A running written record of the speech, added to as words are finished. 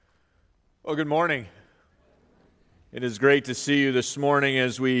Well, good morning. It is great to see you this morning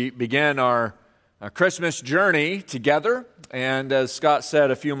as we begin our Christmas journey together. And as Scott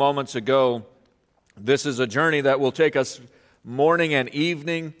said a few moments ago, this is a journey that will take us morning and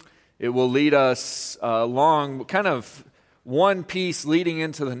evening. It will lead us along kind of one piece leading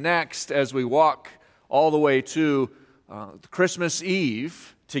into the next as we walk all the way to Christmas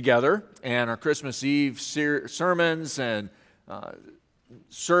Eve together. And our Christmas Eve sermons and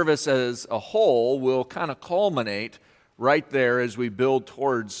service as a whole will kind of culminate right there as we build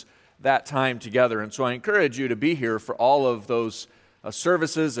towards that time together. And so I encourage you to be here for all of those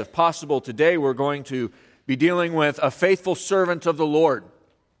services. If possible, today we're going to be dealing with a faithful servant of the Lord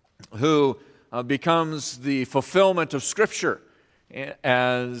who becomes the fulfillment of Scripture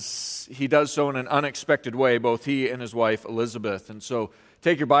as he does so in an unexpected way, both he and his wife Elizabeth. And so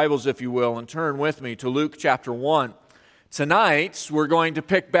take your Bibles, if you will, and turn with me to Luke chapter 1. Tonight, we're going to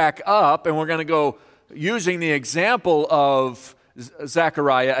pick back up, and we're going to go using the example of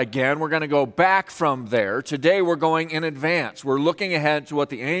Zechariah again. We're going to go back from there. Today, we're going in advance. We're looking ahead to what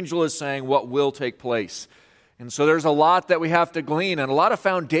the angel is saying, what will take place. And so there's a lot that we have to glean and a lot of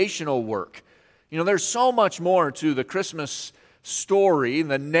foundational work. You know, there's so much more to the Christmas story,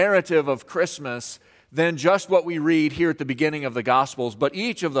 the narrative of Christmas, than just what we read here at the beginning of the Gospels. But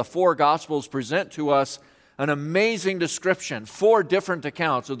each of the four Gospels present to us an amazing description, 4 different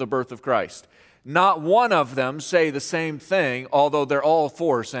accounts of the birth of Christ. Not one of them say the same thing, although they're all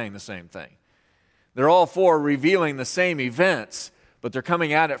 4 saying the same thing. They're all 4 revealing the same events, but they're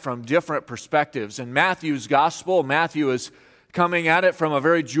coming at it from different perspectives. In Matthew's Gospel, Matthew is coming at it from a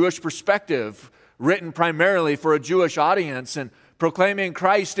very Jewish perspective, written primarily for a Jewish audience and proclaiming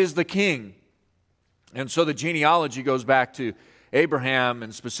Christ is the King. And so the genealogy goes back to Abraham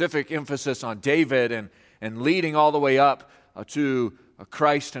and specific emphasis on David and leading all the way up to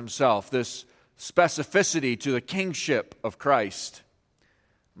Christ himself, this specificity to the kingship of Christ.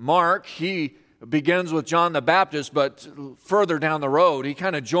 Mark, he begins with John the Baptist, but further down the road, he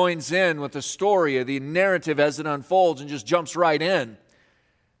kind of joins in with the story of the narrative as it unfolds and just jumps right in.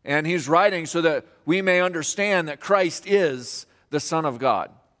 And he's writing so that we may understand that Christ is the Son of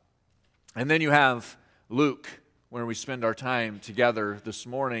God. And then you have Luke, where we spend our time together this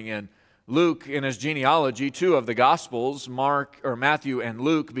morning. And Luke, in his genealogy, 2 of the Gospels, Matthew and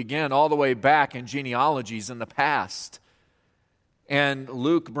Luke, begin all the way back in genealogies in the past. And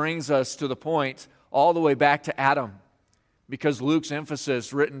Luke brings us to the point all the way back to Adam, because Luke's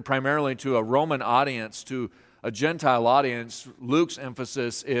emphasis, written primarily to a Roman audience, to a Gentile audience, Luke's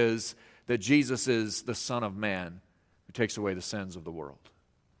emphasis is that Jesus is the Son of Man who takes away the sins of the world.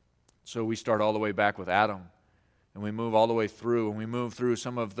 So we start all the way back with Adam, and we move all the way through, and we move through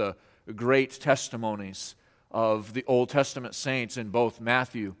some of the great testimonies of the Old Testament saints in both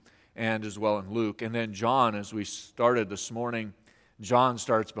Matthew and as well in Luke. And then John, as we started this morning, John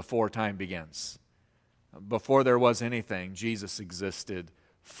starts before time begins. Before there was anything, Jesus existed,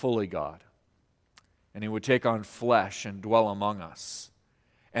 fully God. And he would take on flesh and dwell among us.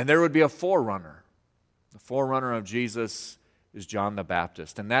 And there would be a forerunner. The forerunner of Jesus is John the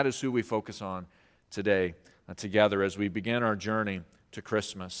Baptist. And that is who we focus on today together as we begin our journey to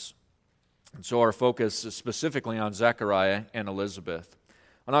Christmas. And so our focus is specifically on Zechariah and Elizabeth.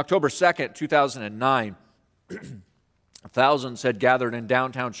 On October 2nd, 2009, thousands had gathered in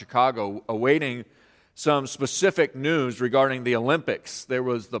downtown Chicago awaiting some specific news regarding the Olympics. There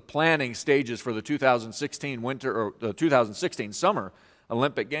was the planning stages for the 2016 summer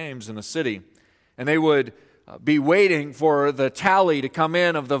Olympic Games in the city. And they would be waiting for the tally to come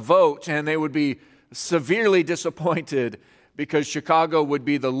in of the vote, and they would be severely disappointed because Chicago would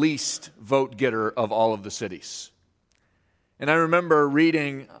be the least vote getter of all of the cities. And I remember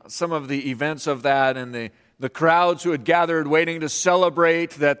reading some of the events of that and the crowds who had gathered waiting to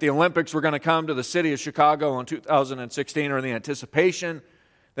celebrate that the Olympics were going to come to the city of Chicago in 2016, or the anticipation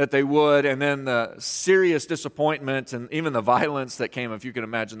that they would, and then the serious disappointment and even the violence that came, if you can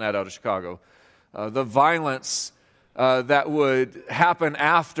imagine that out of Chicago, the violence that would happen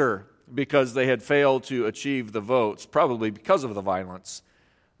after, because they had failed to achieve the votes, probably because of the violence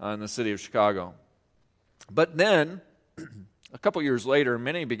in the city of Chicago. But then, a couple years later,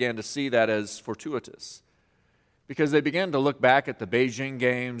 many began to see that as fortuitous, because they began to look back at the Beijing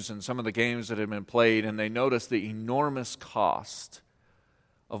Games and some of the games that had been played, and they noticed the enormous cost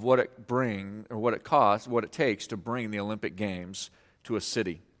of what it takes to bring the Olympic Games to a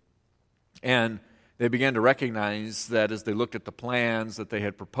city. And they began to recognize that as they looked at the plans that they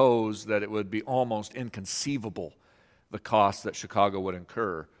had proposed, that it would be almost inconceivable, the cost that Chicago would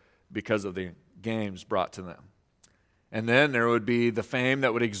incur because of the games brought to them. And then there would be the fame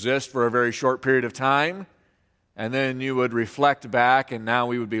that would exist for a very short period of time. And then you would reflect back, and now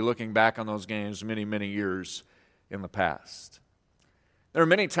we would be looking back on those games many, many years in the past. There are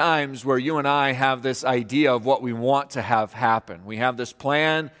many times where you and I have this idea of what we want to have happen. We have this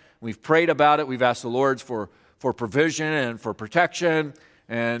plan. We've prayed about it. We've asked the Lord for provision and for protection.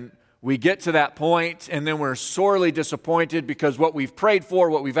 And we get to that point, and then we're sorely disappointed because what we've prayed for,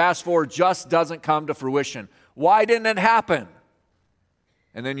 what we've asked for, just doesn't come to fruition. Why didn't it happen?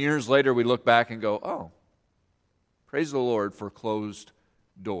 And then years later, we look back and go, oh, praise the Lord for closed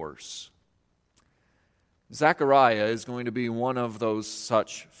doors. Zechariah is going to be one of those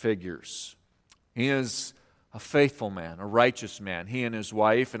such figures. He is a faithful man, a righteous man. He and his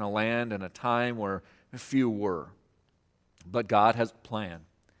wife in a land and a time where few were. But God has a plan.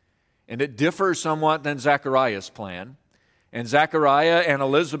 And it differs somewhat than Zechariah's plan. And Zechariah and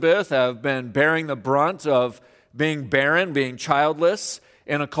Elizabeth have been bearing the brunt of being barren, being childless,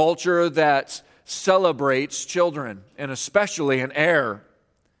 in a culture that celebrates children, and especially an heir.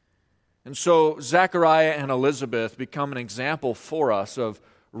 And so Zechariah and Elizabeth become an example for us of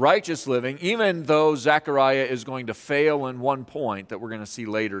righteous living, even though Zechariah is going to fail in one point that we're going to see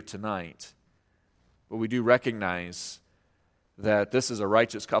later tonight. But we do recognize that this is a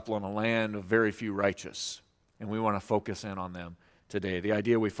righteous couple in a land of very few righteous, and we want to focus in on them today. The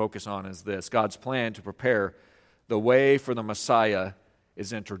idea we focus on is this: God's plan to prepare the way for the Messiah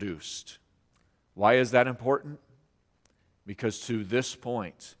is introduced. Why is that important? Because to this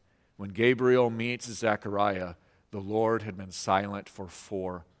point, when Gabriel meets Zechariah, the Lord had been silent for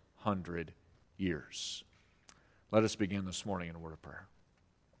 400 years. Let us begin this morning in a word of prayer.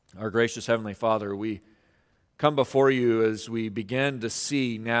 Our gracious Heavenly Father, we come before you as we begin to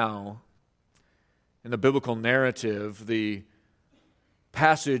see now in the biblical narrative the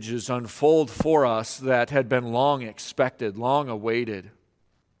passages unfold for us that had been long expected, long awaited.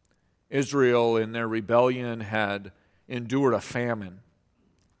 Israel in their rebellion had endured a famine.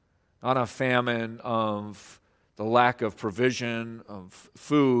 Not a famine of the lack of provision of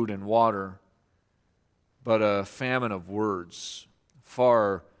food and water, but a famine of words,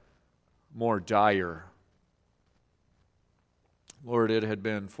 far more dire. Lord, it had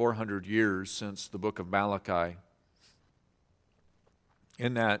been 400 years since the book of Malachi.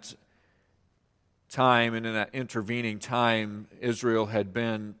 In that time and in that intervening time, Israel had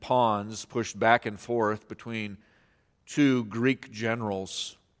been pawns pushed back and forth between two Greek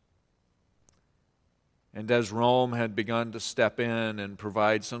generals. And as Rome had begun to step in and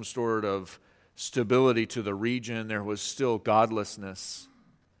provide some sort of stability to the region, there was still godlessness.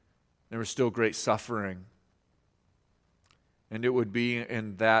 There was still great suffering. And it would be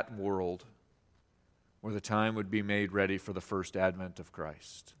in that world where the time would be made ready for the first advent of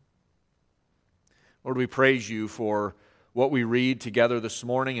Christ. Lord, we praise you for what we read together this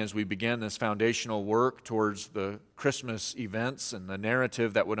morning as we begin this foundational work towards the Christmas events and the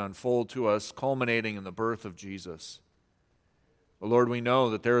narrative that would unfold to us, culminating in the birth of Jesus. But Lord, we know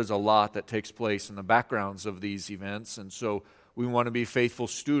that there is a lot that takes place in the backgrounds of these events, and so we want to be faithful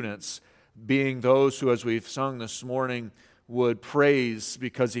students, being those who, as we've sung this morning, would praise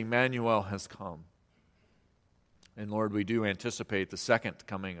because Emmanuel has come. And Lord, we do anticipate the second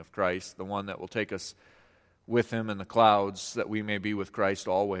coming of Christ, the one that will take us with him in the clouds, that we may be with Christ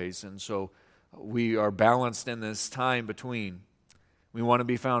always. And so we are balanced in this time between. We want to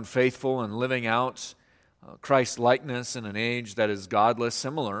be found faithful and living out Christ's likeness in an age that is godless,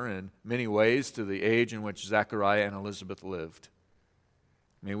 similar in many ways to the age in which Zechariah and Elizabeth lived.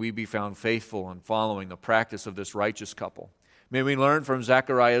 May we be found faithful in following the practice of this righteous couple. May we learn from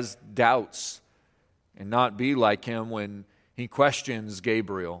Zechariah's doubts and not be like him when he questions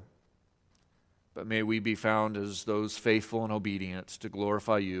Gabriel. But may we be found as those faithful and obedient to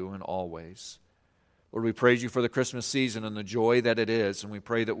glorify you in all ways. Lord, we praise you for the Christmas season and the joy that it is, and we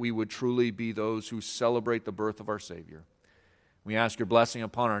pray that we would truly be those who celebrate the birth of our Savior. We ask your blessing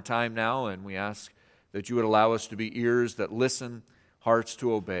upon our time now, and we ask that you would allow us to be ears that listen, hearts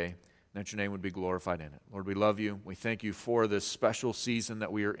to obey, and that your name would be glorified in it. Lord, we love you. We thank you for this special season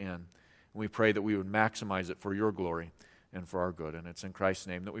that we are in, and we pray that we would maximize it for your glory and for our good, and it's in Christ's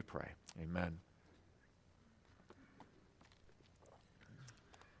name that we pray. Amen.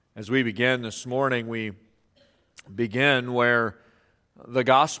 As we begin this morning, we begin where the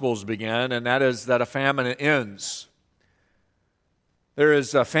Gospels begin, and that is that a famine ends. There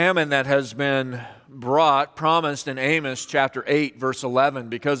is a famine that has been promised in Amos chapter 8, verse 11,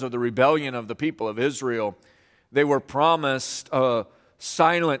 because of the rebellion of the people of Israel. They were promised a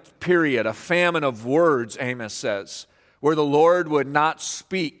silent period, a famine of words, Amos says, where the Lord would not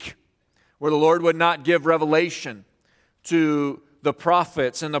speak, where the Lord would not give revelation, to the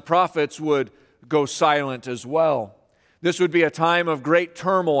prophets, and the prophets would go silent as well. This would be a time of great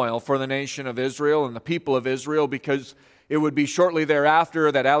turmoil for the nation of Israel and the people of Israel, because it would be shortly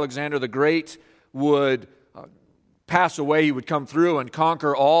thereafter that Alexander the Great would pass away. He would come through and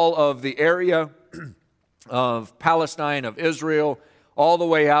conquer all of the area of Palestine, of Israel, all the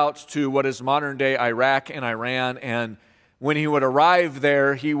way out to what is modern-day Iraq and Iran. And when he would arrive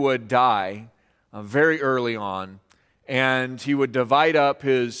there, he would die very early on. And he would divide up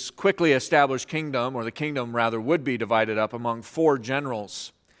his quickly established kingdom, or the kingdom rather would be divided up among 4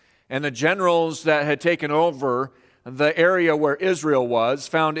 generals. And the generals that had taken over the area where Israel was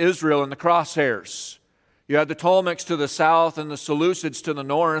found Israel in the crosshairs. You had the Ptolemies to the south and the Seleucids to the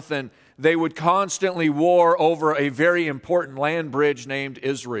north, and they would constantly war over a very important land bridge named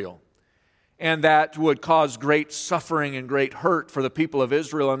Israel. And that would cause great suffering and great hurt for the people of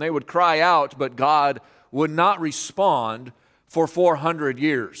Israel, and they would cry out, but God would not respond for 400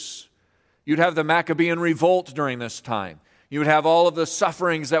 years. You'd have the Maccabean revolt during this time. You would have all of the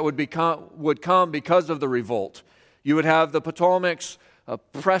sufferings that would come because of the revolt. You would have the Ptolemies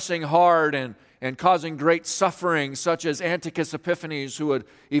pressing hard and causing great suffering, such as Antiochus Epiphanes, who would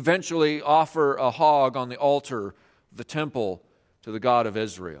eventually offer a hog on the altar of the temple to the God of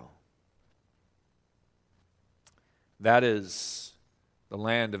Israel. That is the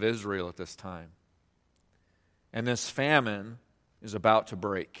land of Israel at this time. And this famine is about to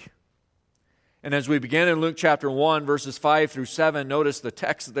break. And as we begin in Luke chapter 1, verses 5 through 7, notice the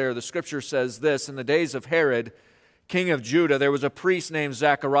text there. The scripture says this: "In the days of Herod, king of Judah, there was a priest named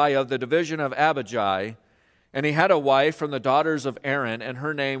Zechariah of the division of Abijah, and he had a wife from the daughters of Aaron, and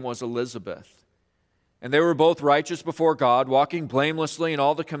her name was Elizabeth. And they were both righteous before God, walking blamelessly in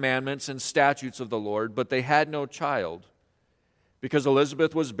all the commandments and statutes of the Lord, but they had no child, because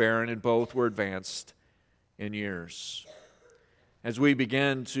Elizabeth was barren, and both were advanced in years." As we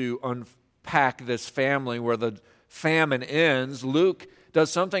begin to unpack this family where the famine ends, Luke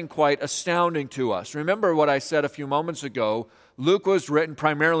does something quite astounding to us. Remember what I said a few moments ago. Luke was written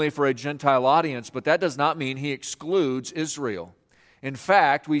primarily for a Gentile audience, but that does not mean he excludes Israel. In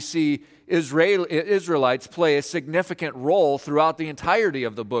fact, we see Israelites play a significant role throughout the entirety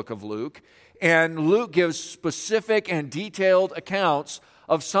of the book of Luke, and Luke gives specific and detailed accounts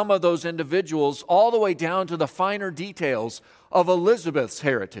of some of those individuals, all the way down to the finer details of Elizabeth's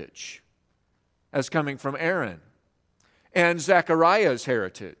heritage as coming from Aaron, and Zechariah's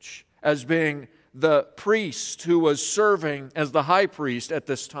heritage as being the priest who was serving as the high priest at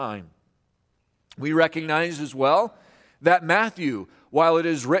this time. We recognize as well that Matthew, while it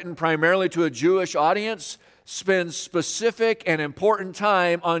is written primarily to a Jewish audience, spends specific and important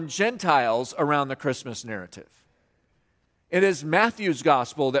time on Gentiles around the Christmas narrative. It is Matthew's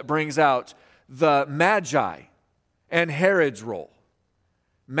gospel that brings out the Magi and Herod's role.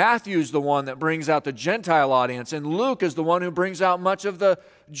 Matthew's the one that brings out the Gentile audience, and Luke is the one who brings out much of the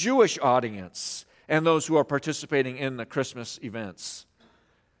Jewish audience and those who are participating in the Christmas events.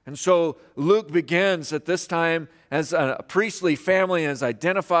 And so Luke begins at this time as a priestly family is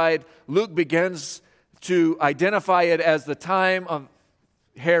identified. Luke begins to identify it as the time of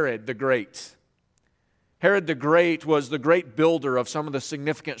Herod the Great. Herod the Great was the great builder of some of the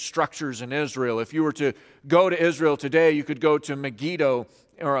significant structures in Israel. If you were to go to Israel today, you could go to Megiddo,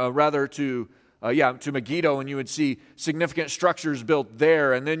 to Megiddo, and you would see significant structures built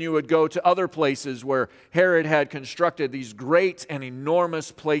there. And then you would go to other places where Herod had constructed these great and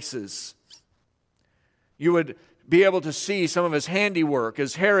enormous places. You would be able to see some of his handiwork,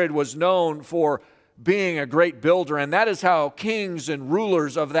 as Herod was known for being a great builder, and that is how kings and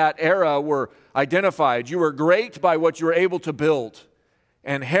rulers of that era were identified. You were great by what you were able to build,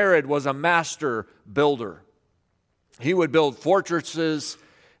 and Herod was a master builder. He would build fortresses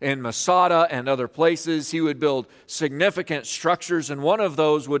in Masada and other places. He would build significant structures, and one of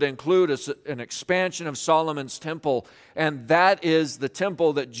those would include an expansion of Solomon's temple, and that is the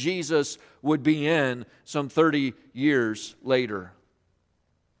temple that Jesus would be in some 30 years later.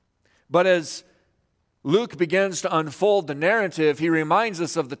 But as Luke begins to unfold the narrative, he reminds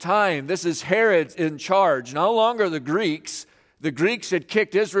us of the time. This is Herod in charge, no longer the Greeks. The Greeks had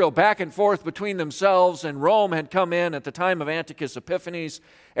kicked Israel back and forth between themselves, and Rome had come in at the time of Antiochus Epiphanes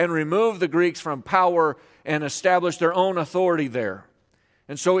and removed the Greeks from power and established their own authority there.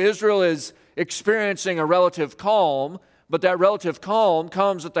 And so Israel is experiencing a relative calm, but that relative calm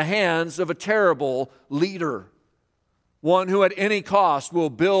comes at the hands of a terrible leader, one who at any cost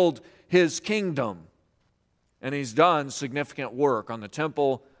will build his kingdom. And he's done significant work on the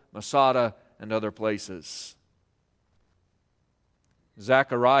temple, Masada, and other places.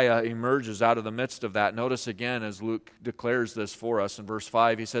 Zechariah emerges out of the midst of that. Notice again as Luke declares this for us in verse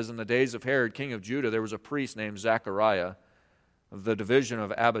 5, he says, "In the days of Herod, king of Judah, there was a priest named Zechariah of the division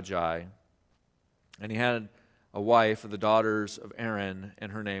of Abijah, and he had a wife of the daughters of Aaron,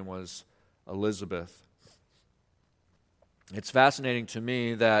 and her name was Elizabeth." It's fascinating to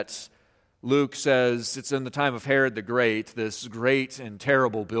me that Luke says it's in the time of Herod the Great, this great and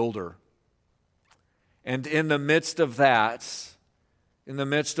terrible builder. And in the midst of that, in the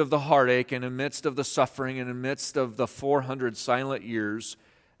midst of the heartache, and in the midst of the suffering, and in the midst of the 400 silent years,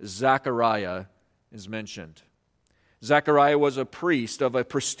 Zechariah is mentioned. Zechariah was a priest of a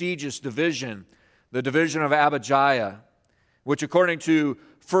prestigious division, the division of Abijah, which according to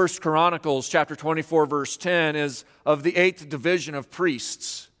 1 Chronicles chapter 24, verse 10, is of the 8th division of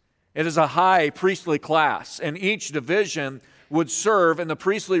priests. It is a high priestly class, and each division would serve in the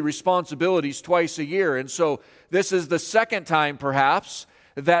priestly responsibilities twice a year. And so this is the second time, perhaps,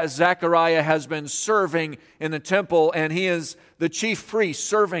 that Zechariah has been serving in the temple, and he is the chief priest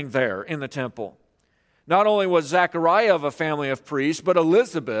serving there in the temple. Not only was Zechariah of a family of priests, but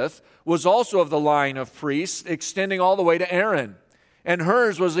Elizabeth was also of the line of priests, extending all the way to Aaron. And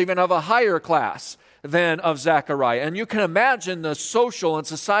hers was even of a higher class than of Zechariah. And you can imagine the social and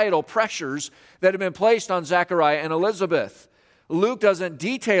societal pressures that have been placed on Zechariah and Elizabeth. Luke doesn't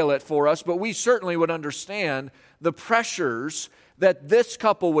detail it for us, but we certainly would understand the pressures that this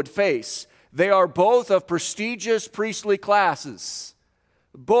couple would face. They are both of prestigious priestly classes,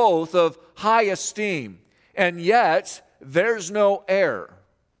 both of high esteem, and yet there's no heir.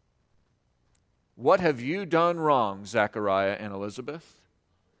 What have you done wrong, Zechariah and Elizabeth?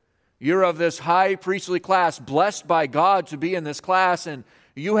 You're of this high priestly class, blessed by God to be in this class, and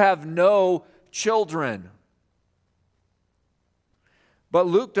you have no children. But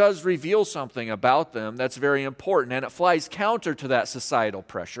Luke does reveal something about them that's very important, and it flies counter to that societal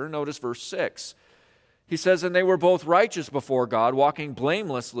pressure. Notice verse 6. He says, "And they were both righteous before God, walking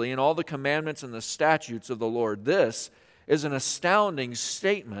blamelessly in all the commandments and the statutes of the Lord." This is an astounding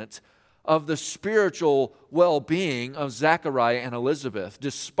statement of the spiritual well-being of Zechariah and Elizabeth,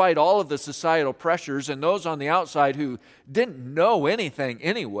 despite all of the societal pressures and those on the outside who didn't know anything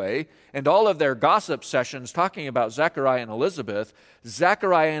anyway, and all of their gossip sessions talking about Zechariah and Elizabeth.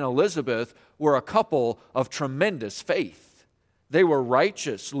 Zechariah and Elizabeth were a couple of tremendous faith. They were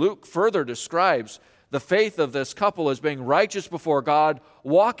righteous. Luke further describes the faith of this couple as being righteous before God,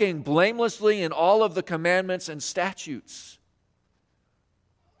 walking blamelessly in all of the commandments and statutes.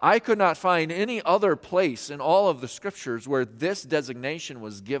 I could not find any other place in all of the Scriptures where this designation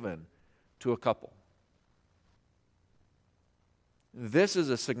was given to a couple. This is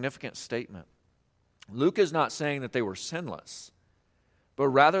a significant statement. Luke is not saying that they were sinless, but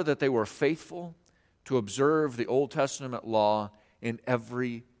rather that they were faithful to observe the Old Testament law in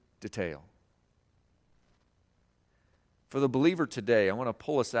every detail. For the believer today, I want to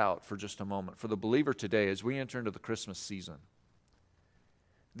pull us out for just a moment. For the believer today, as we enter into the Christmas season,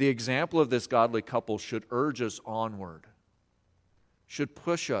 the example of this godly couple should urge us onward, should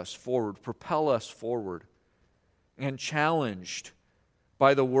push us forward, propel us forward, and challenged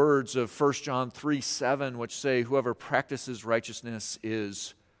by the words of 1 John 3:7, which say, "Whoever practices righteousness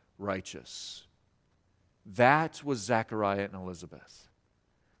is righteous." That was Zechariah and Elizabeth.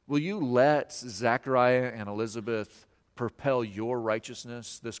 Will you let Zechariah and Elizabeth propel your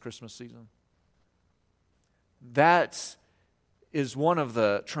righteousness this Christmas season? That is one of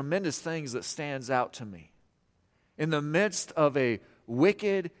the tremendous things that stands out to me. In the midst of a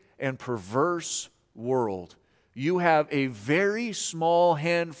wicked and perverse world, you have a very small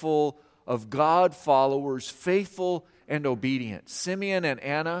handful of God followers, faithful and obedient. Simeon and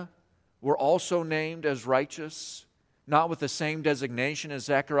Anna were also named as righteous, not with the same designation as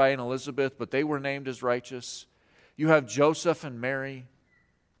Zechariah and Elizabeth, but they were named as righteous. You have Joseph and Mary,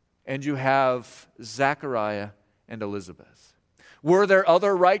 and you have Zechariah and Elizabeth. Were there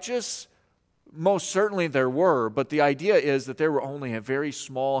other righteous? Most certainly there were, but the idea is that there were only a very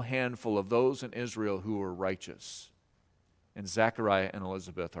small handful of those in Israel who were righteous, and Zechariah and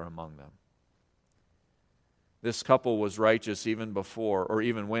Elizabeth are among them. This couple was righteous even before, or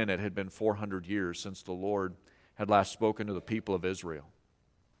even when it had been 400 years since the Lord had last spoken to the people of Israel.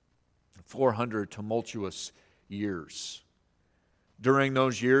 400 tumultuous years. During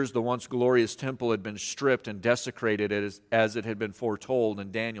those years, the once glorious temple had been stripped and desecrated as it had been foretold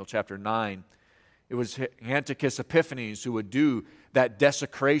in Daniel chapter 9. It was Antiochus Epiphanes who would do that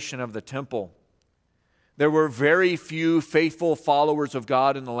desecration of the temple. There were very few faithful followers of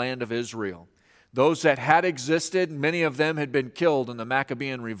God in the land of Israel. Those that had existed, many of them had been killed in the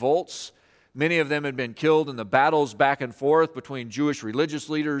Maccabean revolts. Many of them had been killed in the battles back and forth between Jewish religious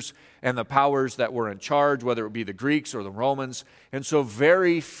leaders and the powers that were in charge, whether it be the Greeks or the Romans. And so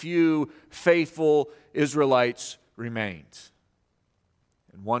very few faithful Israelites remained.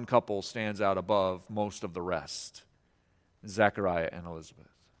 And one couple stands out above most of the rest, Zechariah and Elizabeth.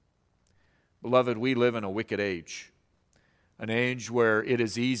 Beloved, we live in a wicked age, an age where it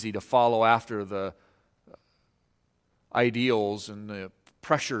is easy to follow after the ideals and the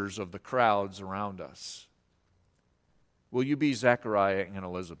pressures of the crowds around us. Will you be Zechariah and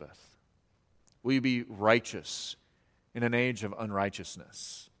Elizabeth? Will you be righteous in an age of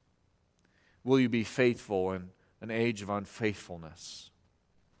unrighteousness? Will you be faithful in an age of unfaithfulness?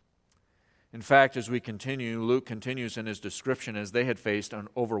 In fact, as we continue, Luke continues in his description as they had faced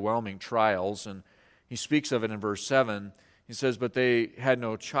overwhelming trials, and he speaks of it in verse 7. He says, "But they had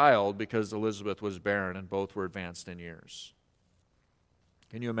no child because Elizabeth was barren and both were advanced in years."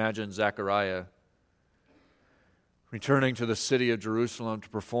 Can you imagine Zechariah returning to the city of Jerusalem to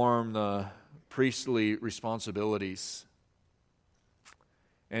perform the priestly responsibilities?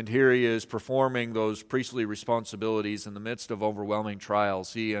 And here he is performing those priestly responsibilities in the midst of overwhelming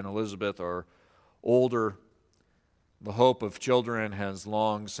trials. He and Elizabeth are older. The hope of children has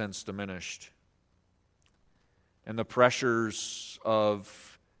long since diminished. And the pressures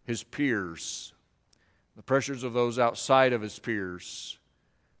of his peers, the pressures of those outside of his peers,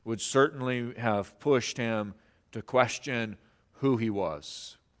 would certainly have pushed him to question who he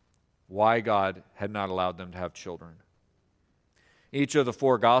was, why God had not allowed them to have children. Each of the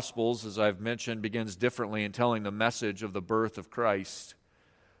four Gospels, as I've mentioned, begins differently in telling the message of the birth of Christ.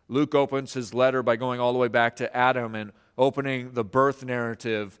 Luke opens his letter by going all the way back to Adam and opening the birth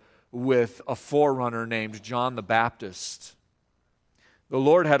narrative with a forerunner named John the Baptist. The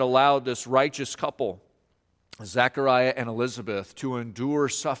Lord had allowed this righteous couple, Zechariah and Elizabeth, to endure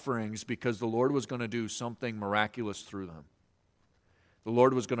sufferings because the Lord was going to do something miraculous through them. The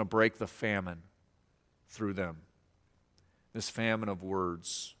Lord was going to break the famine through them, this famine of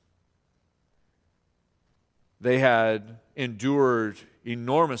words. They had endured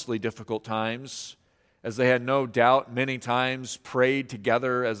enormously difficult times, as they had no doubt many times prayed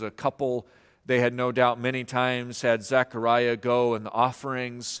together as a couple. They had no doubt many times had Zechariah go in the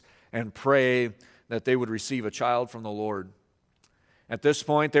offerings and pray that they would receive a child from the Lord. At this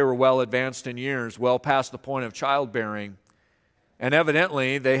point, they were well advanced in years, well past the point of childbearing. And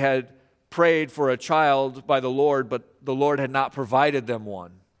evidently, they had prayed for a child by the Lord, but the Lord had not provided them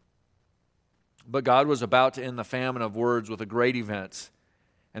one. But God was about to end the famine of words with a great event,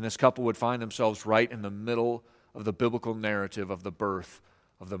 and this couple would find themselves right in the middle of the biblical narrative of the birth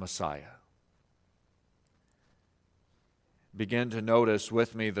of the Messiah. Begin to notice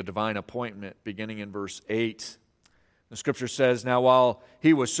with me the divine appointment beginning in verse 8. The Scripture says, "Now while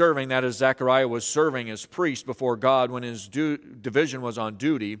he was serving," that is, Zechariah was serving as priest before God when his division was on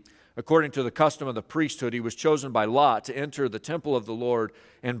duty, according to the custom of the priesthood, he was chosen by lot to enter the temple of the Lord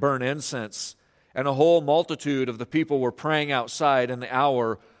and burn incense. And a whole multitude of the people were praying outside in the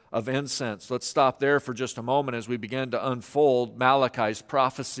hour of incense. Let's stop there for just a moment as we begin to unfold Malachi's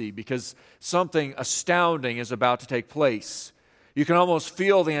prophecy, because something astounding is about to take place. You can almost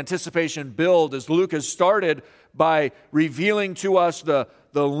feel the anticipation build as Luke has started by revealing to us the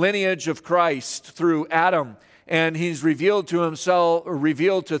lineage of Christ through Adam. And he's revealed to himself, or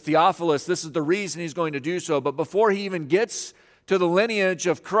revealed to Theophilus, this is the reason he's going to do so. But before he even gets to the lineage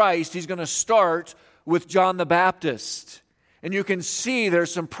of Christ, he's going to start with John the Baptist. And you can see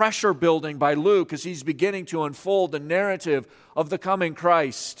there's some pressure building by Luke as he's beginning to unfold the narrative of the coming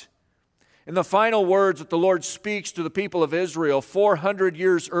Christ. In the final words that the Lord speaks to the people of Israel 400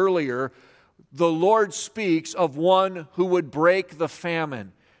 years earlier, the Lord speaks of one who would break the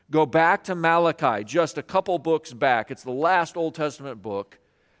famine. Go back to Malachi, just a couple books back. It's the last Old Testament book,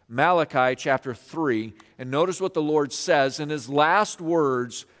 Malachi chapter 3. And notice what the Lord says in his last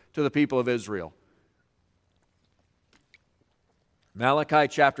words to the people of Israel. Malachi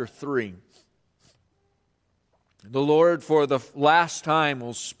chapter 3. The Lord for the last time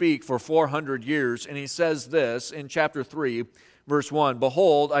will speak for 400 years, and he says this in chapter 3, verse 1,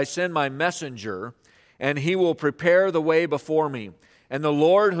 "Behold, I send my messenger, and he will prepare the way before me. And the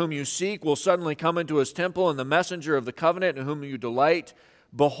Lord whom you seek will suddenly come into his temple, and the messenger of the covenant in whom you delight.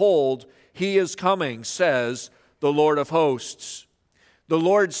 Behold, he is coming, says the Lord of hosts." The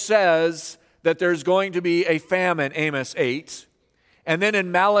Lord says that there's going to be a famine, Amos 8. And then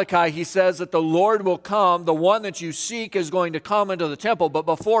in Malachi, he says that the Lord will come, the one that you seek is going to come into the temple. But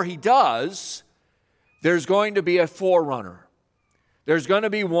before he does, there's going to be a forerunner. There's going to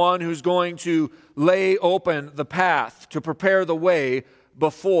be one who's going to lay open the path, to prepare the way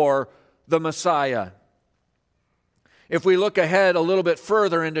before the Messiah. If we look ahead a little bit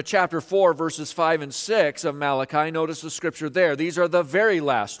further into chapter 4, verses 5 and 6 of Malachi, notice the scripture there. These are the very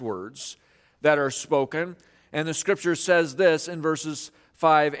last words that are spoken. And the scripture says this in verses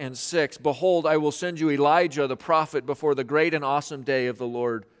 5 and 6, "Behold, I will send you Elijah the prophet before the great and awesome day of the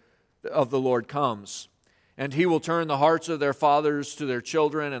Lord comes. And he will turn the hearts of their fathers to their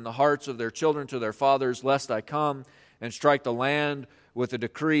children, and the hearts of their children to their fathers, lest I come and strike the land with a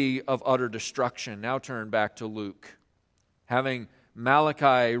decree of utter destruction." Now turn back to Luke. Having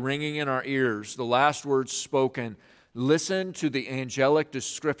Malachi ringing in our ears, the last words spoken, listen to the angelic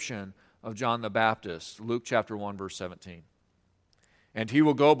description of John the Baptist. Luke chapter 1, verse 17. "And he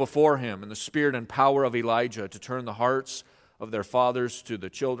will go before him in the spirit and power of Elijah to turn the hearts of their fathers to the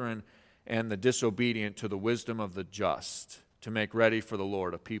children and the disobedient to the wisdom of the just, to make ready for the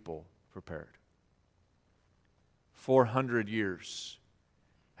Lord a people prepared." 400 years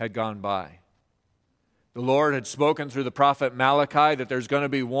had gone by. The Lord had spoken through the prophet Malachi that there's going to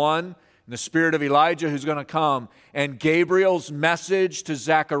be one in the spirit of Elijah who's going to come. And Gabriel's message to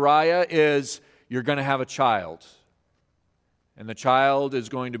Zechariah is, you're going to have a child. And the child is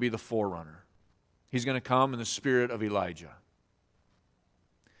going to be the forerunner. He's going to come in the spirit of Elijah.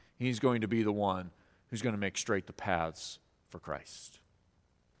 He's going to be the one who's going to make straight the paths for Christ.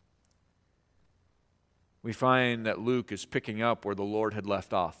 We find that Luke is picking up where the Lord had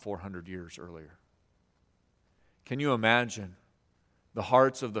left off 400 years earlier. Can you imagine the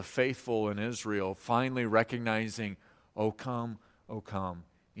hearts of the faithful in Israel finally recognizing, O come,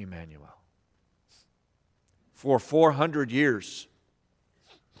 Emmanuel. For 400 years,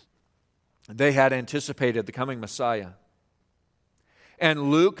 they had anticipated the coming Messiah.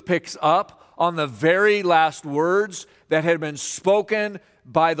 And Luke picks up on the very last words that had been spoken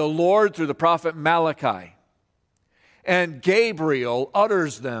by the Lord through the prophet Malachi. And Gabriel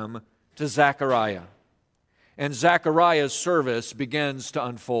utters them to Zechariah. And Zechariah's service begins to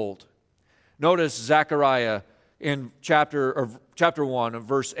unfold. Notice Zechariah in chapter 1 of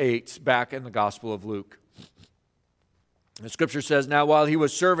verse 8 back in the Gospel of Luke. The scripture says, "Now while he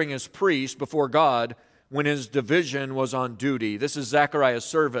was serving as priest before God, when his division was on duty." This is Zechariah's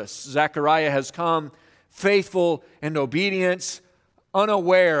service. Zechariah has come faithful and obedient,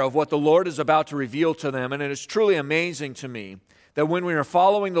 unaware of what the Lord is about to reveal to them. And it is truly amazing to me that when we are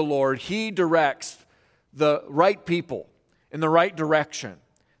following the Lord, He directs the right people in the right direction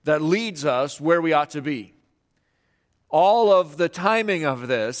that leads us where we ought to be. All of the timing of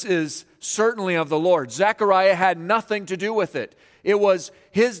this is certainly of the Lord. Zechariah had nothing to do with it. It was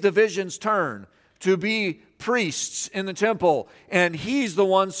his division's turn to be priests in the temple, and he's the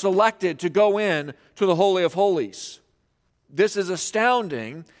one selected to go in to the Holy of Holies. This is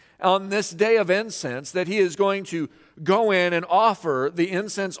astounding on this day of incense that he is going to go in and offer the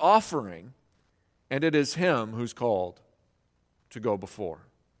incense offering. And it is him who's called to go before.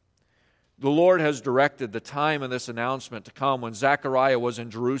 The Lord has directed the time of this announcement to come when Zechariah was in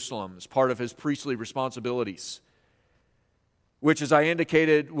Jerusalem as part of his priestly responsibilities, which, as I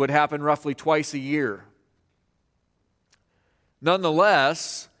indicated, would happen roughly twice a year.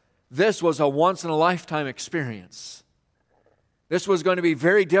 Nonetheless, this was a once-in-a-lifetime experience. This was going to be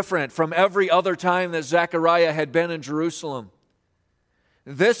very different from every other time that Zechariah had been in Jerusalem.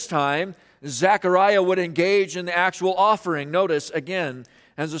 This time, Zechariah would engage in the actual offering. Notice again,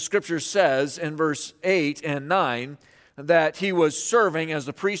 as the scripture says in verse 8 and 9, that he was serving as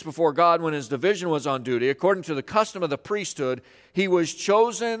the priest before God when his division was on duty. According to the custom of the priesthood, he was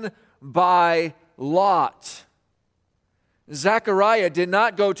chosen by lot. Zechariah did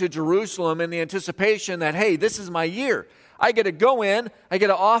not go to Jerusalem in the anticipation that, hey, this is my year. I get to go in, I get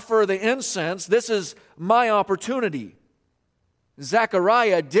to offer the incense. This is my opportunity.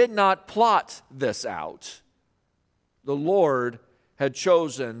 Zechariah did not plot this out. The Lord had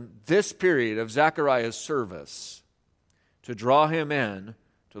chosen this period of Zechariah's service to draw him in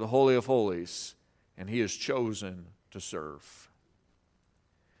to the Holy of Holies, and he is chosen to serve.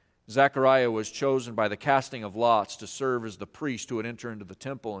 Zechariah was chosen by the casting of lots to serve as the priest who would enter into the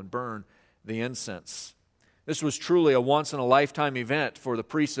temple and burn the incense. This was truly a once-in-a-lifetime event for the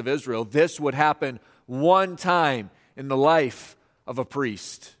priests of Israel. This would happen one time in the life of a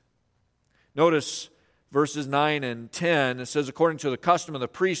priest. Notice verses 9 and 10. It says, according to the custom of the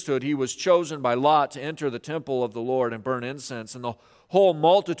priesthood, he was chosen by lot to enter the temple of the Lord and burn incense. And the whole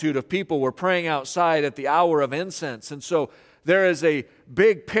multitude of people were praying outside at the hour of incense. And so there is a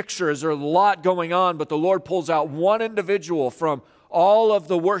big picture. There's a lot going on, but the Lord pulls out one individual from all of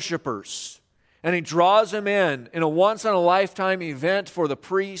the worshipers, and he draws him in a once-in-a-lifetime event for the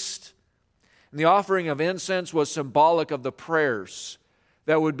priest. And the offering of incense was symbolic of the prayers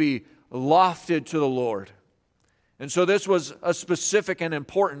that would be lofted to the Lord. And so this was a specific and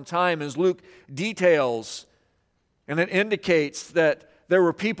important time, as Luke details, and it indicates that there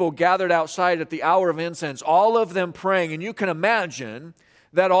were people gathered outside at the hour of incense, all of them praying. And you can imagine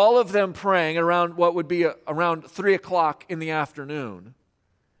that all of them praying around what would be around 3 o'clock in the afternoon,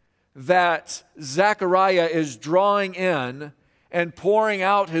 that Zechariah is drawing in and pouring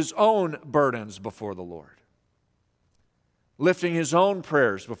out his own burdens before the Lord, lifting his own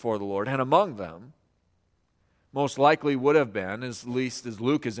prayers before the Lord. And among them, most likely would have been, at least as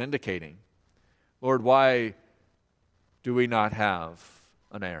Luke is indicating, Lord, why do we not have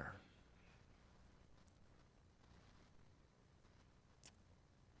an heir?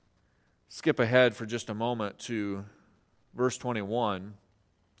 Skip ahead for just a moment to verse 21.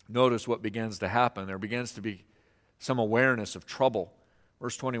 Notice what begins to happen. There begins to be some awareness of trouble.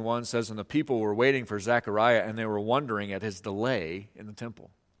 Verse 21 says, and the people were waiting for Zechariah, and they were wondering at his delay in the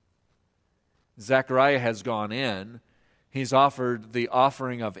temple. Zechariah has gone in. He's offered the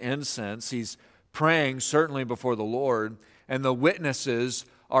offering of incense. He's praying certainly before the Lord, and the witnesses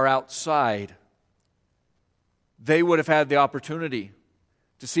are outside. They would have had the opportunity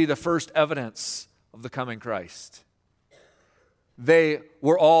to see the first evidence of the coming Christ. They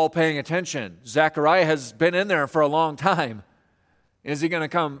were all paying attention. Zechariah has been in there for a long time. Is he going to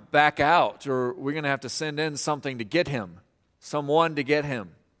come back out, or are we going to have to send in something to get him, someone to get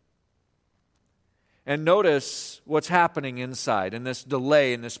him? And notice what's happening inside in this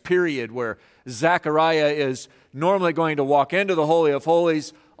delay, in this period where Zechariah is normally going to walk into the Holy of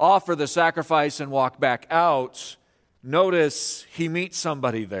Holies, offer the sacrifice, and walk back out. Notice he meets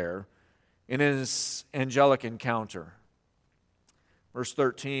somebody there in his angelic encounter. Verse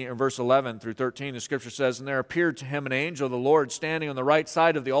 11 through 13, the Scripture says, and there appeared to him an angel of the Lord standing on the right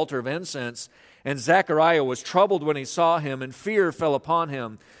side of the altar of incense. And Zechariah was troubled when he saw him, and fear fell upon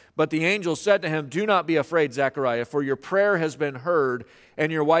him. But the angel said to him, do not be afraid, Zechariah, for your prayer has been heard, and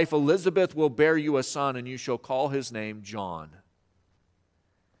your wife Elizabeth will bear you a son, and you shall call his name John.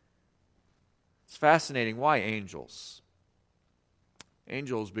 It's fascinating. Why angels?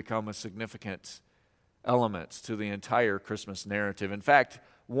 Angels become a significant element to the entire Christmas narrative. In fact,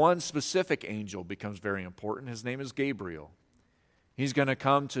 one specific angel becomes very important. His name is Gabriel. He's going to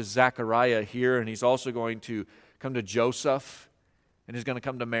come to Zechariah here, and he's also going to come to Joseph, and he's going to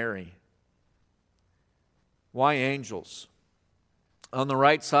come to Mary. Why angels? On the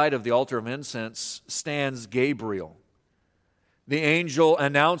right side of the altar of incense stands Gabriel. The angel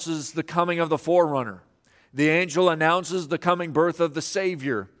announces the coming of the forerunner. The angel announces the coming birth of the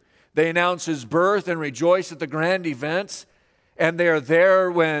Savior. They announce his birth and rejoice at the grand event, and they are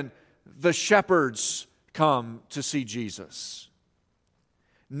there when the shepherds come to see Jesus.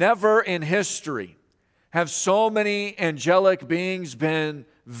 Never in history have so many angelic beings been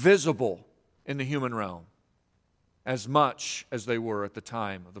visible in the human realm as much as they were at the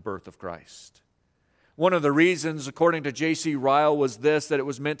time of the birth of Christ. One of the reasons, according to J.C. Ryle, was this, that it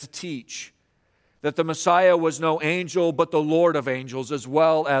was meant to teach that the Messiah was no angel, but the Lord of angels as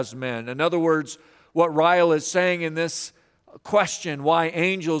well as men. In other words, what Ryle is saying in this question, why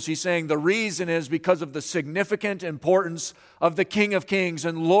angels, he's saying the reason is because of the significant importance of the King of Kings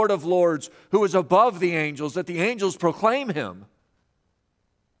and Lord of Lords, who is above the angels, that the angels proclaim him.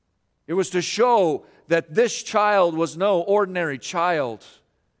 It was to show that this child was no ordinary child,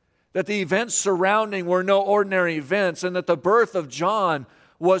 that the events surrounding were no ordinary events, and that the birth of John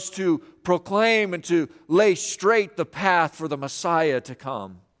was to proclaim and to lay straight the path for the Messiah to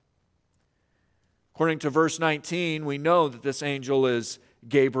come. According to verse 19, we know that this angel is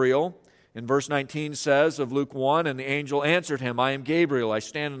Gabriel. And verse 19 says of Luke 1, and the angel answered him, I am Gabriel, I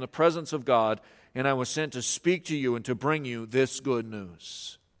stand in the presence of God, and I was sent to speak to you and to bring you this good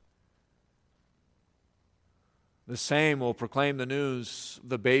news. The same will proclaim the news of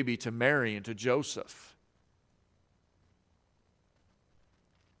the baby to Mary and to Joseph.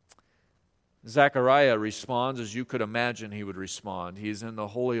 Zechariah responds as you could imagine he would respond. He is in the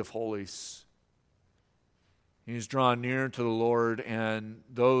Holy of Holies. He's drawn near to the Lord, and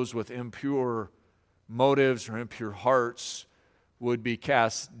those with impure motives or impure hearts would be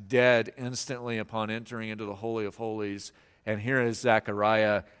cast dead instantly upon entering into the Holy of Holies. And here is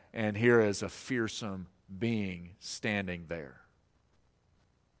Zechariah, and here is a fearsome being standing there.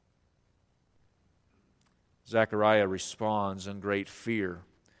 Zechariah responds in great fear.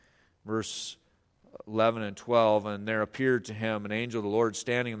 Verse 11 and 12, and there appeared to him an angel of the Lord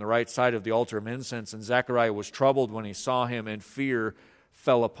standing on the right side of the altar of incense, and Zechariah was troubled when he saw him, and fear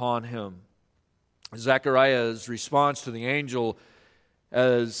fell upon him. Zechariah's response to the angel,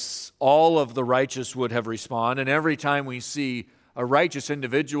 as all of the righteous would have responded, and every time we see a righteous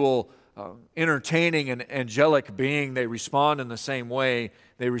individual entertaining an angelic being, they respond in the same way.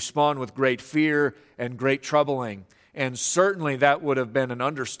 They respond with great fear and great troubling. And certainly that would have been an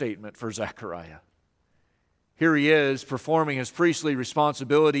understatement for Zechariah. Here he is performing his priestly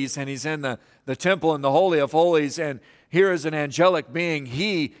responsibilities, and he's in the temple in the Holy of Holies, and here is an angelic being.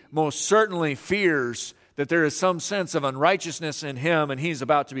 He most certainly fears that there is some sense of unrighteousness in him, and he's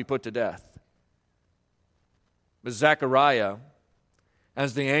about to be put to death. But Zechariah,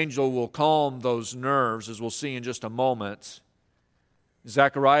 as the angel will calm those nerves, as we'll see in just a moment,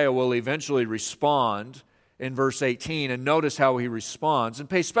 Zechariah will eventually respond in verse 18, and notice how he responds. And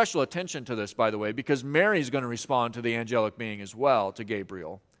pay special attention to this, by the way, because Mary's going to respond to the angelic being as well, to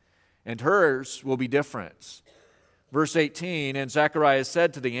Gabriel. And hers will be different. Verse 18, and Zechariah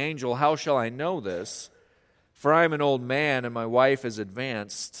said to the angel, how shall I know this? For I am an old man, and my wife is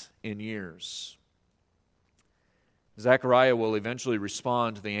advanced in years. Zechariah will eventually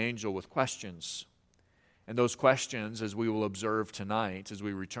respond to the angel with questions. And those questions, as we will observe tonight, as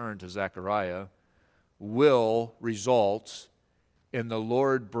we return to Zechariah, will result in the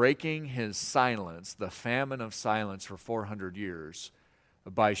Lord breaking his silence, the famine of silence for 400 years,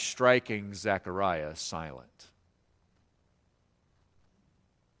 by striking Zechariah silent.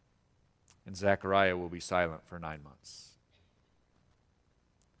 And Zechariah will be silent for 9 months.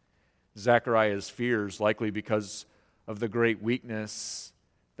 Zechariah's fears, likely because of the great weakness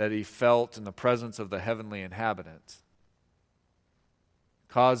that he felt in the presence of the heavenly inhabitant,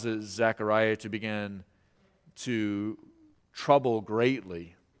 causes Zechariah to begin to trouble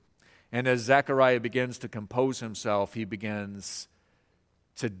greatly. And as Zechariah begins to compose himself, he begins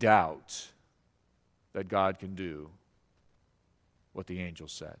to doubt that God can do what the angel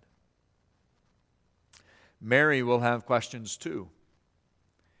said. Mary will have questions too.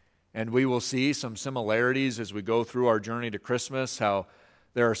 And we will see some similarities as we go through our journey to Christmas, how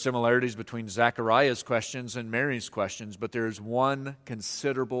there are similarities between Zechariah's questions and Mary's questions, but there is one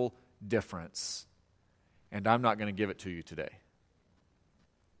considerable difference. And I'm not going to give it to you today.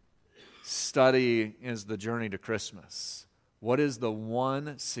 Study is the journey to Christmas. What is the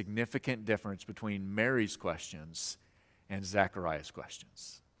one significant difference between Mary's questions and Zechariah's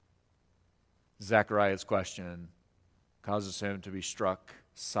questions? Zechariah's question causes him to be struck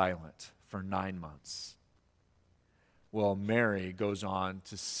silent for 9 months, while Mary goes on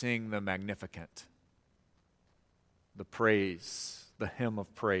to sing the Magnificat, the praise, the hymn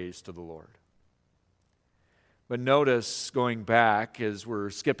of praise to the Lord. But notice, going back, as we're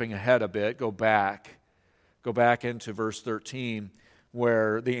skipping ahead a bit, go back into verse 13,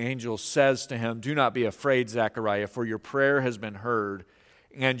 where the angel says to him, do not be afraid, Zechariah, for your prayer has been heard,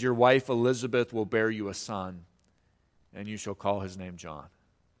 and your wife Elizabeth will bear you a son, and you shall call his name John.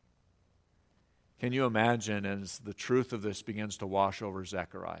 Can you imagine as the truth of this begins to wash over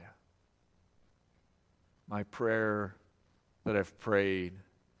Zechariah? My prayer that I've prayed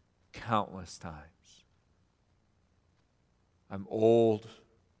countless times. I'm old.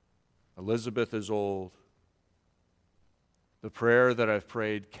 Elizabeth is old. The prayer that I've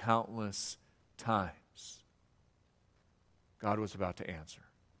prayed countless times, God was about to answer.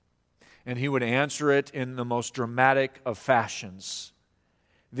 And he would answer it in the most dramatic of fashions.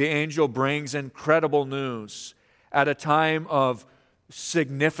 The angel brings incredible news at a time of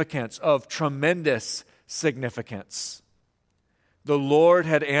significance, of tremendous significance. The Lord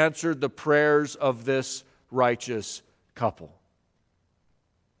had answered the prayers of this righteous couple.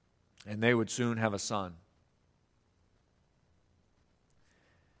 And they would soon have a son.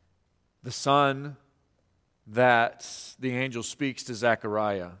 The son that the angel speaks to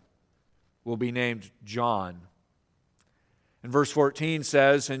Zechariah will be named John. And verse 14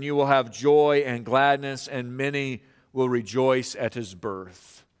 says, and you will have joy and gladness, and many will rejoice at his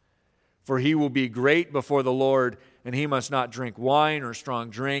birth. For he will be great before the Lord, and he must not drink wine or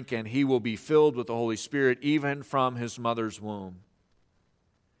strong drink, and he will be filled with the Holy Spirit even from his mother's womb.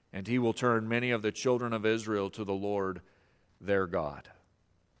 And he will turn many of the children of Israel to the Lord their God.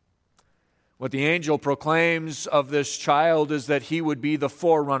 What the angel proclaims of this child is that he would be the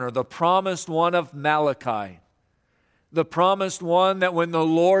forerunner, the promised one of Malachi. The promised one that when the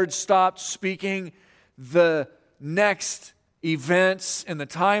Lord stopped speaking, the next events in the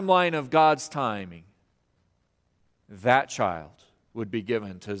timeline of God's timing, that child would be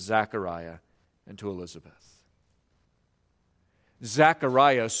given to Zechariah and to Elizabeth.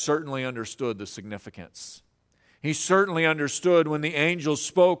 Zechariah certainly understood the significance. He certainly understood when the angel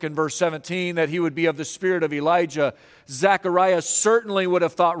spoke in verse 17 that he would be of the spirit of Elijah. Zechariah certainly would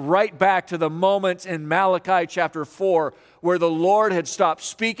have thought right back to the moment in Malachi chapter 4 where the Lord had stopped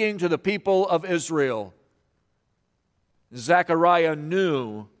speaking to the people of Israel. Zechariah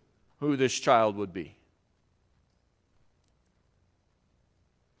knew who this child would be.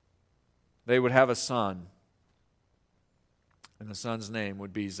 They would have a son, and the son's name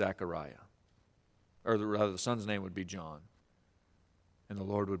would be Zechariah. Or rather, the son's name would be John. And the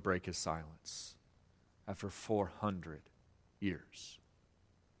Lord would break his silence after 400 years.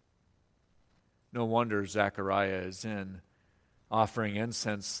 No wonder Zechariah is in offering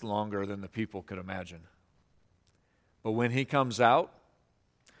incense longer than the people could imagine. But when he comes out,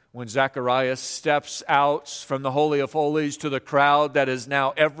 when Zechariah steps out from the Holy of Holies to the crowd that is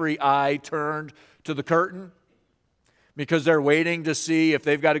now every eye turned to the curtain, because they're waiting to see if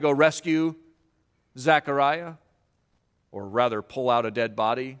they've got to go rescue Zechariah, or rather pull out a dead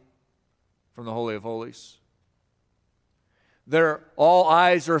body from the Holy of Holies. All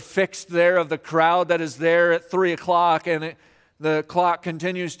eyes are fixed there of the crowd that is there at 3 o'clock, and the clock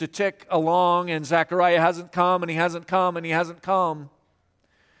continues to tick along, and Zechariah hasn't come, and he hasn't come, and he hasn't come.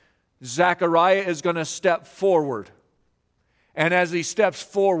 Zechariah is going to step forward. And as he steps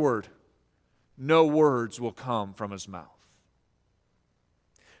forward, no words will come from his mouth.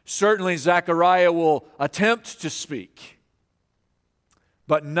 Certainly Zechariah will attempt to speak,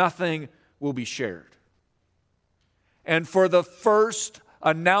 but nothing will be shared. And for the first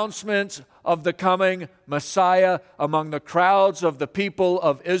announcement of the coming Messiah among the crowds of the people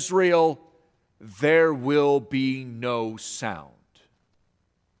of Israel, there will be no sound.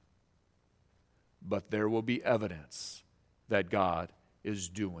 But there will be evidence that God is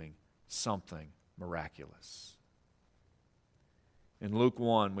doing something miraculous. In Luke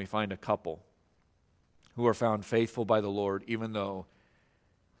 1, we find a couple who are found faithful by the Lord, even though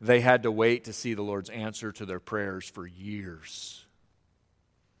they had to wait to see the Lord's answer to their prayers for years.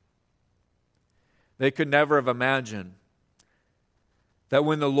 They could never have imagined that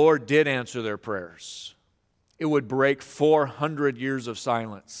when the Lord did answer their prayers, it would break 400 years of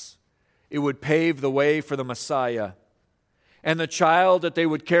silence. It would pave the way for the Messiah. And the child that they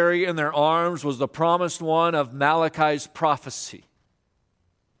would carry in their arms was the promised one of Malachi's prophecy.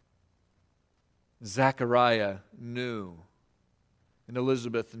 Zechariah knew, and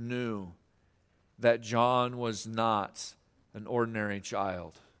Elizabeth knew, that John was not an ordinary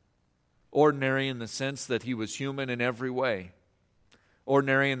child. Ordinary in the sense that he was human in every way.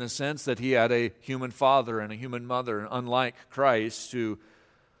 Ordinary in the sense that he had a human father and a human mother, unlike Christ, who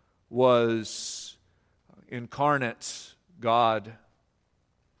was incarnate God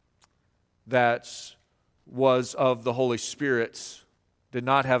that was of the Holy Spirit, did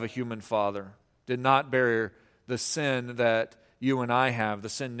not have a human father, did not bear the sin that you and I have, the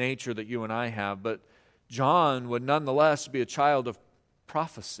sin nature that you and I have, but John would nonetheless be a child of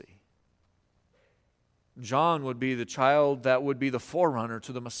prophecy. John would be the child that would be the forerunner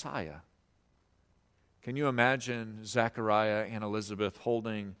to the Messiah. Can you imagine Zechariah and Elizabeth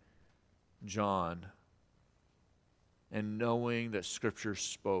holding John and knowing that Scripture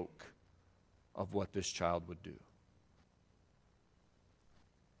spoke of what this child would do?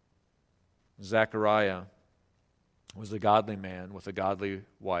 Zechariah was a godly man with a godly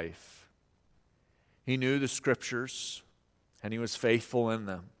wife. He knew the Scriptures, and he was faithful in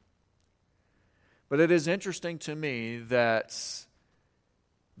them. But it is interesting to me that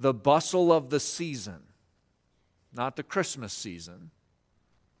the bustle of the season, not the Christmas season,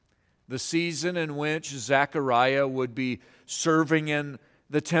 the season in which Zechariah would be serving in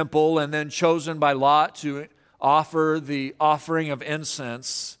the temple and then chosen by Lot to offer the offering of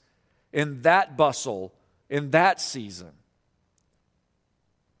incense, in that bustle, in that season,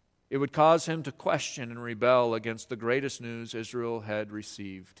 it would cause him to question and rebel against the greatest news Israel had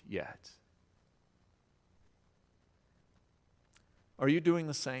received yet. Are you doing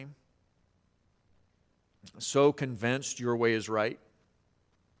the same? So convinced your way is right?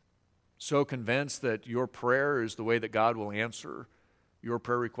 So convinced that your prayer is the way that God will answer your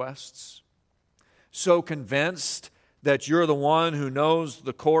prayer requests? So convinced that you're the one who knows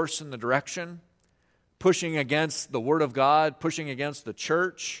the course and the direction, pushing against the Word of God, pushing against the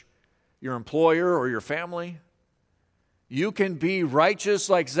church, your employer, or your family? You can be righteous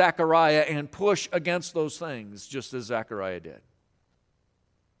like Zechariah and push against those things, just as Zechariah did.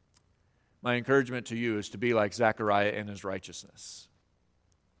 My encouragement to you is to be like Zechariah in his righteousness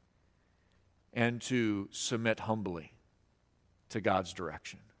and to submit humbly to God's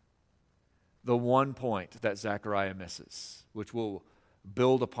direction. The one point that Zechariah misses, which we'll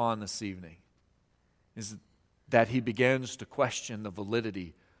build upon this evening, is that he begins to question the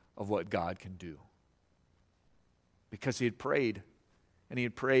validity of what God can do. Because he had prayed, and he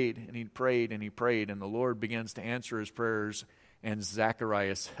had prayed, and he prayed, and he prayed, and the Lord begins to answer his prayers, and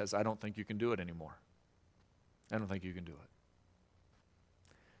Zechariah says, I don't think you can do it anymore. I don't think you can do it.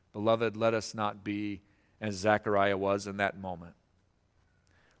 Beloved, let us not be as Zechariah was in that moment.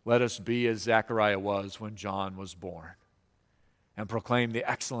 Let us be as Zechariah was when John was born, and proclaim the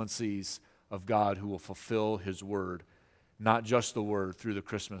excellencies of God who will fulfill His word, not just the word through the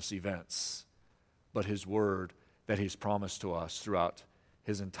Christmas events, but His word that He's promised to us throughout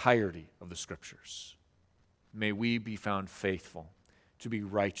His entirety of the Scriptures. May we be found faithful, to be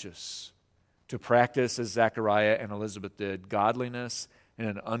righteous, to practice as Zechariah and Elizabeth did, godliness in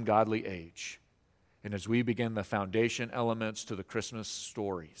an ungodly age. And as we begin the foundation elements to the Christmas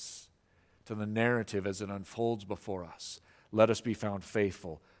stories, to the narrative as it unfolds before us, let us be found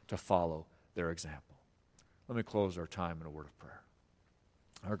faithful to follow their example. Let me close our time in a word of prayer.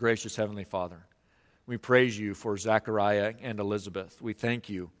 Our gracious Heavenly Father, we praise You for Zechariah and Elizabeth. We thank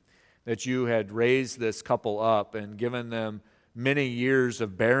You that You had raised this couple up and given them many years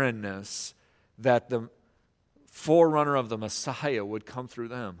of barrenness, that the forerunner of the Messiah would come through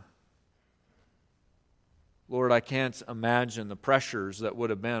them. Lord, I can't imagine the pressures that would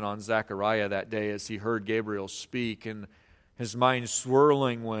have been on Zechariah that day as he heard Gabriel speak and his mind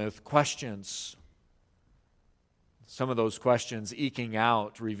swirling with questions. Some of those questions eking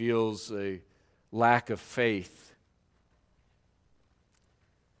out reveals a lack of faith.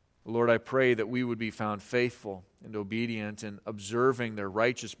 Lord, I pray that we would be found faithful and obedient in observing their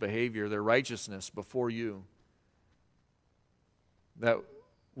righteous behavior, their righteousness before You. That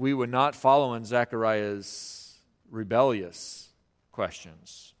we would not follow in Zechariah's rebellious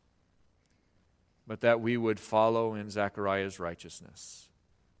questions, but that we would follow in Zechariah's righteousness.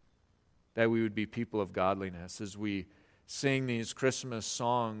 That we would be people of godliness as we sing these Christmas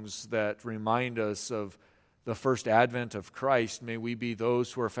songs that remind us of the first advent of Christ. May we be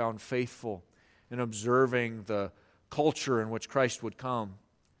those who are found faithful in observing the culture in which Christ would come.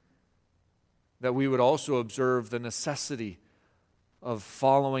 That we would also observe the necessity of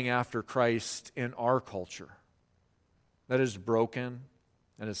following after Christ in our culture that is broken,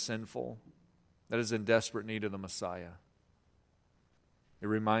 that is sinful, that is in desperate need of the Messiah. It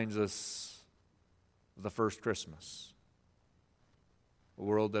reminds us of the first Christmas, a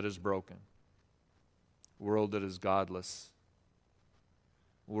world that is broken, a world that is godless,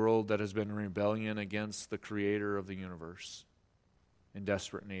 a world that has been in rebellion against the Creator of the universe, in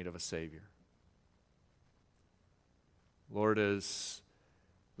desperate need of a Savior. Lord, as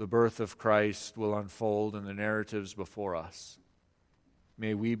the birth of Christ will unfold in the narratives before us,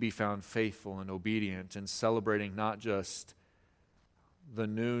 may we be found faithful and obedient in celebrating not just the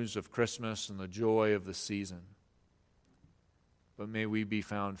news of Christmas and the joy of the season, but may we be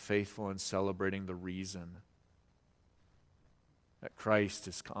found faithful in celebrating the reason that Christ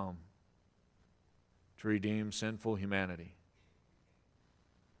has come to redeem sinful humanity,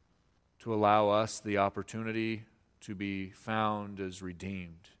 to allow us the opportunity to be found as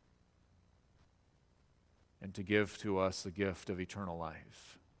redeemed, and to give to us the gift of eternal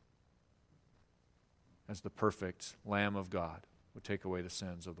life as the perfect Lamb of God would take away the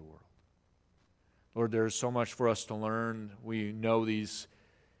sins of the world. Lord, there is so much for us to learn. We know these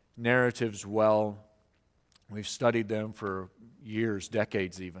narratives well. We've studied them for years,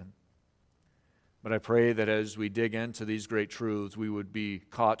 decades even. But I pray that as we dig into these great truths, we would be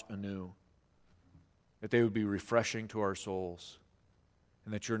caught anew, that they would be refreshing to our souls,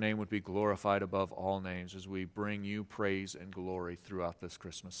 and that Your name would be glorified above all names as we bring You praise and glory throughout this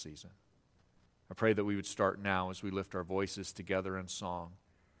Christmas season. I pray that we would start now as we lift our voices together in song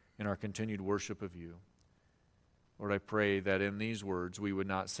in our continued worship of You. Lord, I pray that in these words we would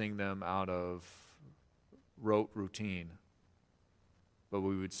not sing them out of rote routine, but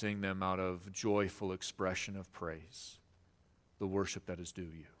we would sing them out of joyful expression of praise, the worship that is due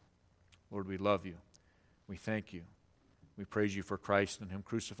You. Lord, we love You. We thank You. We praise You for Christ and Him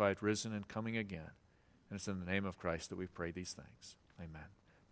crucified, risen, and coming again. And it's in the name of Christ that we pray these things. Amen.